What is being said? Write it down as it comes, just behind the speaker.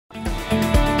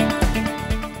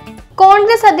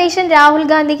കോൺഗ്രസ് അധ്യക്ഷൻ രാഹുൽ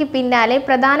ഗാന്ധിക്ക് പിന്നാലെ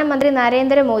പ്രധാനമന്ത്രി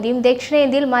നരേന്ദ്രമോദിയും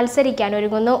ദക്ഷിണേന്ത്യയിൽ മത്സരിക്കാൻ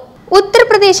ഒരുങ്ങുന്നു.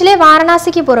 ഉത്തർപ്രദേശിലെ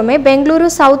വാരണാസിക്ക് പുറമെ ബംഗളൂരു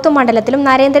സൗത്ത് മണ്ഡലത്തിലും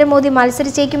നരേന്ദ്രമോദി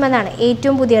മത്സരിച്ചേക്കുമെന്നാണ്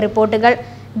ഏറ്റവും പുതിയ റിപ്പോർട്ടുകൾ.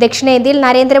 ദക്ഷിണേന്ത്യയിൽ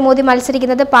നരേന്ദ്രമോദി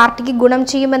മത്സരിക്കുന്നത് പാർട്ടിക്ക് ഗുണം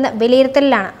ചെയ്യുമെന്ന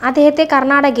വിലയിരുത്തലിലാണ് അദ്ദേഹത്തെ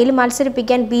കർണാടകയിൽ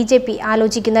മത്സരിപ്പിക്കാൻ BJP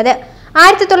ആലോചിക്കുന്നത്.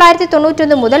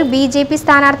 1991 മുതൽ BJP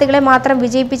സ്ഥാനാർത്ഥികളെ മാത്രം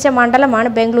വിജയിപ്പിച്ച മണ്ഡലമാണ്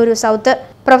Bengaluru south.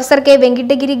 Professor K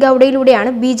വെങ്കിട്ടഗിരി ഗൌഡയിലൂടെയാണ്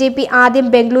BJP ആദ്യം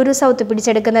ബംഗളൂരു സൗത്ത്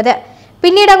പിടിച്ചെടുക്കുന്നത്.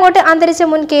 പിന്നീട് അങ്ങോട്ട് അന്തരിച്ച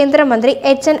മുൻ കേന്ദ്രമന്ത്രി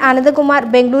HN അനന്തകുമാർ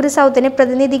ബംഗളൂരു സൗത്തിനെ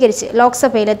പ്രതിനിധീകരിച്ച്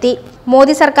ലോക്സഭയിലെത്തി.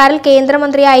 മോദി സർക്കാരിൽ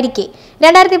കേന്ദ്രമന്ത്രിയായിരിക്കെ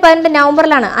 2018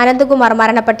 നവംബറിലാണ് അനന്തകുമാർ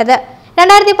മരണപ്പെട്ടത്.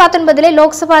 2019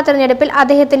 ലോക്സഭാ തെരഞ്ഞെടുപ്പിൽ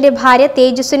അദ്ദേഹത്തിന്റെ ഭാര്യ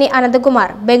തേജസ്വിനി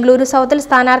അനന്തകുമാർ ബംഗളൂരു സൗത്തിൽ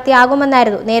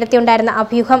സ്ഥാനാർത്ഥിയാകുമെന്നായിരുന്നു നേരത്തെ ഉണ്ടായിരുന്ന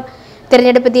അഭ്യൂഹം.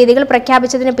 തിരഞ്ഞെടുപ്പ് തീയതികൾ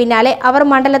പ്രഖ്യാപിച്ചതിന് പിന്നാലെ അവർ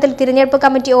മണ്ഡലത്തിൽ തിരഞ്ഞെടുപ്പ്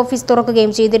കമ്മിറ്റി ഓഫീസ്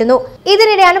തുറക്കുകയും ചെയ്തിരുന്നു.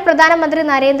 ഇതിനിടെയാണ് പ്രധാനമന്ത്രി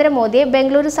നരേന്ദ്രമോദിയെ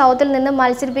ബംഗളൂരു സൗത്തിൽ നിന്ന്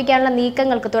മത്സരിപ്പിക്കാനുള്ള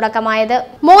നീക്കങ്ങൾക്ക് തുടക്കമായത്.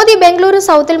 മോദി ബംഗളൂരു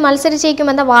സൗത്തിൽ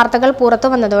മത്സരിച്ചേക്കുമെന്ന വാർത്തകൾ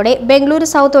പുറത്തുവന്നതോടെ ബംഗളൂരു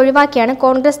സൗത്ത് ഒഴിവാക്കിയാണ്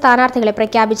കോൺഗ്രസ് സ്ഥാനാർത്ഥികളെ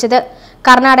പ്രഖ്യാപിച്ചത്.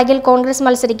 കർണാടകയിൽ കോൺഗ്രസ്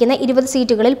മത്സരിക്കുന്ന 20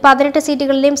 സീറ്റുകളിൽ 18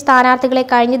 സീറ്റുകളിലെയും സ്ഥാനാർത്ഥികളെ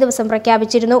കഴിഞ്ഞ ദിവസം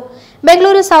പ്രഖ്യാപിച്ചിരുന്നു.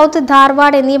 ബംഗളൂരു സൗത്ത്,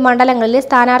 ധാർവാഡ് എന്നീ മണ്ഡലങ്ങളിലെ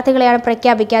സ്ഥാനാർത്ഥികളെയാണ്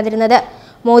പ്രഖ്യാപിക്കാതിരുന്നത്.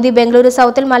 മോദി ബംഗളൂരു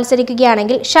സൗത്തിൽ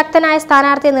മത്സരിക്കുകയാണെങ്കിൽ ശക്തനായ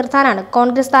സ്ഥാനാർത്ഥിയെ നിർത്താനാണ്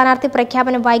കോൺഗ്രസ് സ്ഥാനാർത്ഥി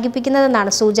പ്രഖ്യാപനം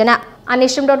വൈകിപ്പിക്കുന്നതെന്നാണ് സൂചന.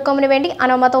 അന്വേഷണം.com വേണ്ടി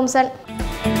അനോമ തോംസൺ.